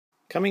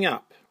Coming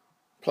up,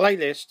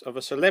 playlist of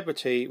a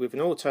celebrity with an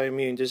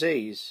autoimmune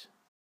disease.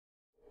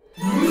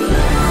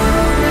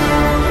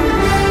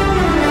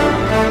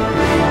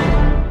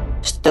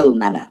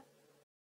 Stomanner.